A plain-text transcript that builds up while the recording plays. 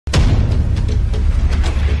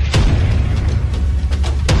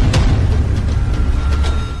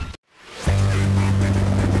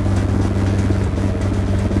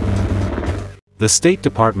The State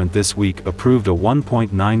Department this week approved a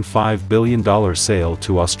 $1.95 billion sale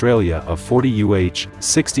to Australia of 40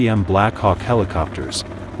 UH-60M Black Hawk helicopters,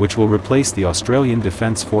 which will replace the Australian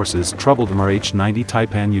Defence Force's troubled MRH90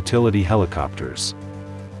 Taipan utility helicopters.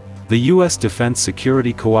 The U.S. Defense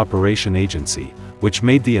Security Cooperation Agency, which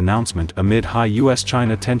made the announcement amid high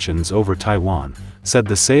U.S.-China tensions over Taiwan, said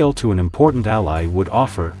the sale to an important ally would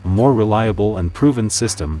offer a more reliable and proven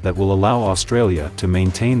system that will allow Australia to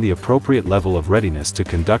maintain the appropriate level of readiness to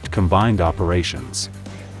conduct combined operations.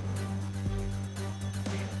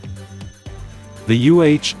 The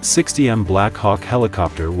UH-60M Black Hawk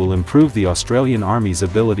helicopter will improve the Australian Army's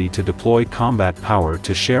ability to deploy combat power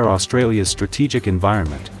to share Australia's strategic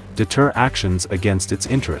environment, deter actions against its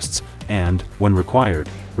interests, and, when required,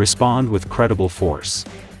 respond with credible force.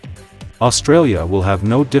 Australia will have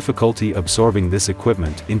no difficulty absorbing this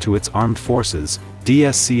equipment into its armed forces,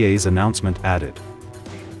 DSCA's announcement added.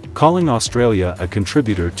 Calling Australia a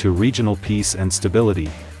contributor to regional peace and stability,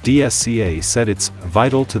 DSCA said it's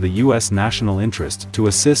vital to the U.S. national interest to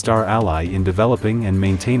assist our ally in developing and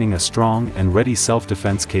maintaining a strong and ready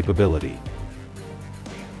self-defense capability.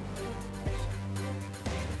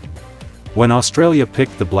 When Australia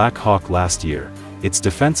picked the Black Hawk last year, its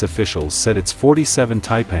defense officials said its 47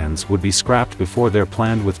 Taipans would be scrapped before their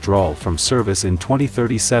planned withdrawal from service in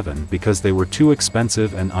 2037 because they were too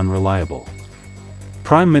expensive and unreliable.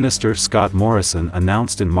 Prime Minister Scott Morrison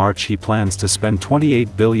announced in March he plans to spend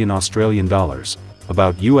 28 billion Australian dollars,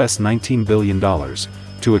 about US $19 billion,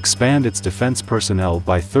 to expand its defense personnel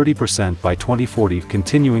by 30% by 2040,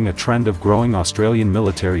 continuing a trend of growing Australian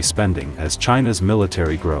military spending as China's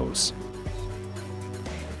military grows.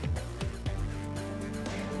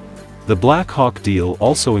 The Black Hawk deal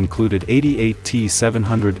also included 88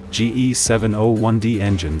 T700 GE701D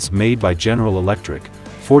engines made by General Electric,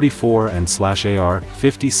 44 and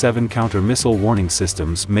AR-57 counter-missile warning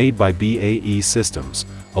systems made by BAE Systems,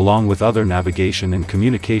 along with other navigation and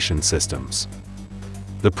communication systems.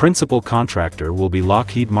 The principal contractor will be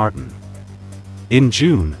Lockheed Martin. In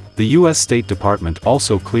June, the U.S. State Department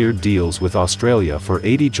also cleared deals with Australia for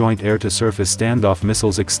 80 Joint Air-to-Surface Standoff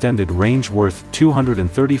Missiles extended range worth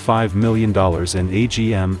 $235 million and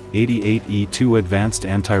AGM-88E2 Advanced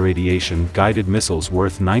Anti-Radiation Guided Missiles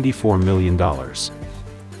worth $94 million.